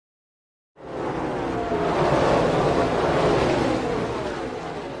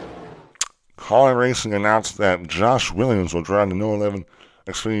Kaulig Racing announced that Josh Williams will drive the No 11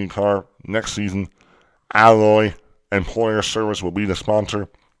 Xfinity car next season. Alloy Employer Service will be the sponsor.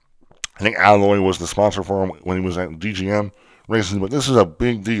 I think Alloy was the sponsor for him when he was at DGM Racing, but this is a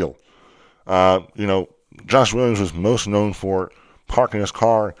big deal. Josh Williams was most known for parking his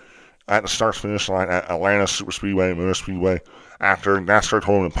car at the start-finish line at Atlanta Superspeedway and Motor Speedway after NASCAR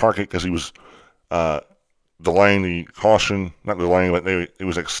told him to park it because he was delaying the caution. Not delaying, but it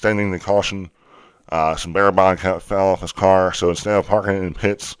was extending the caution. Some barrel fell off his car, so instead of parking it in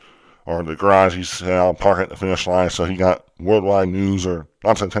pits or the garage, he said, I'll park it at the finish line. So he got worldwide news or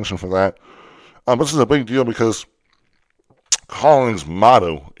lots of attention for that. This is a big deal because Kaulig's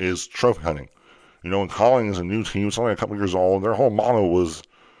motto is trophy hunting. When Kaulig is a new team, it's only a couple years old, their whole motto was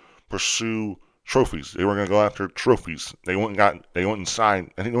pursue trophies. They were going to go after trophies. They went and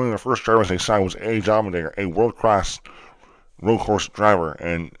signed. I think one of the first drivers they signed was A. Allmendinger, a world-class road course driver,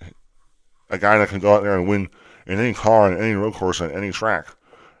 and a guy that can go out there and win in any car, on any road course, on any track.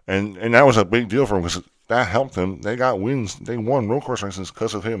 And that was a big deal for them because that helped them. They got wins. They won road course races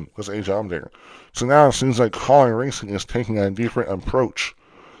because of him, because of A. Allmendinger. So now it seems like Kaulig Racing is taking a different approach.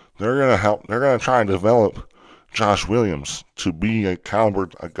 They're going to try and develop Josh Williams to be a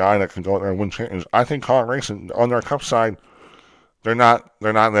guy that can go out there and win championships. I think Kaulig Racing, on their Cup side, they're not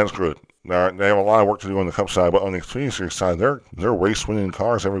that good. They have a lot of work to do on the Cup side, but on the Xfinity Series side, they're race-winning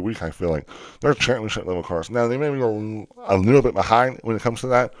cars every week, I feel like. They're championship-level cars. Now, they may be a little bit behind when it comes to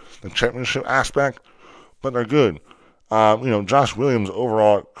that, the championship aspect, but they're good. Josh Williams'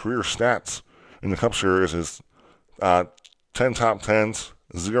 overall career stats in the Cup Series is 10 top 10s,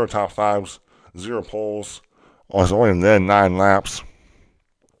 0 top 5s, 0 poles. It's only then 9 laps.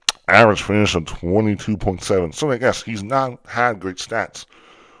 Average finish of 22.7. So I guess he's not had great stats.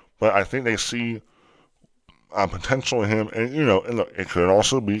 But I think they see potential in him. And, look, it could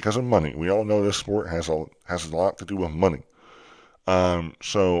also be because of money. We all know this sport has a lot to do with money.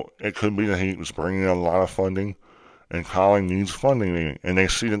 So it could be that he was bringing in a lot of funding. And Kaulig needs funding. And they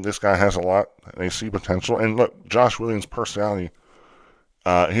see that this guy has a lot. They see potential. And look, Josh Williams' personality.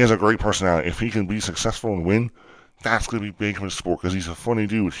 He has a great personality. If he can be successful and win, that's going to be big for the sport because he's a funny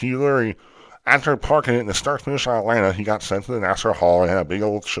dude. He literally, after parking it in the start-finish in Atlanta, he got sent to the NASCAR Hall and had a big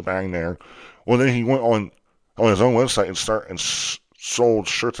old shebang there. Well, then he went on his own website and sold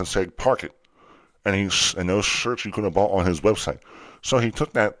shirts and said, park it. And those shirts you could have bought on his website. So he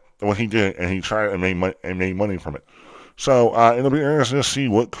took that, what he did, and he tried and made money from it. So it'll be interesting to see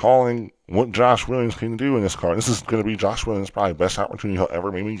what Josh Williams can do in this car. This is going to be Josh Williams' probably best opportunity he'll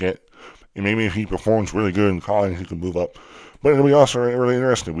ever maybe get. And maybe if he performs really good in Kaulig, he can move up. But it'll be also really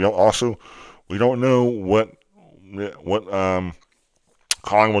interesting. We don't know what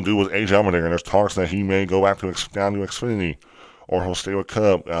Kaulig will do with A. Allmendinger. There's talks that he may go down to Xfinity, or he'll stay with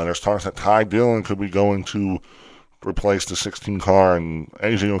Cub. There's talks that Ty Dillon could be going to replace the 16 car, and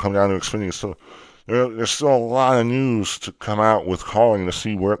AJ will come down to Xfinity. So there's still a lot of news to come out with Kaulig to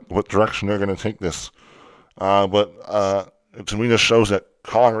see what direction they're going to take this. But to me, this shows that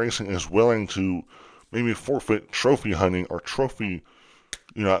Kaulig Racing is willing to maybe forfeit trophy hunting or trophy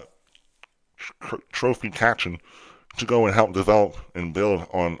catching to go and help develop and build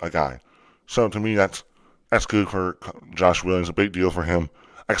on a guy. So to me, that's good for Josh Williams. A big deal for him.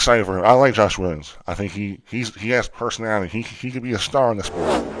 Excited for him. I like Josh Williams. I think he has personality. He could be a star in the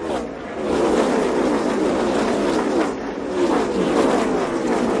sport.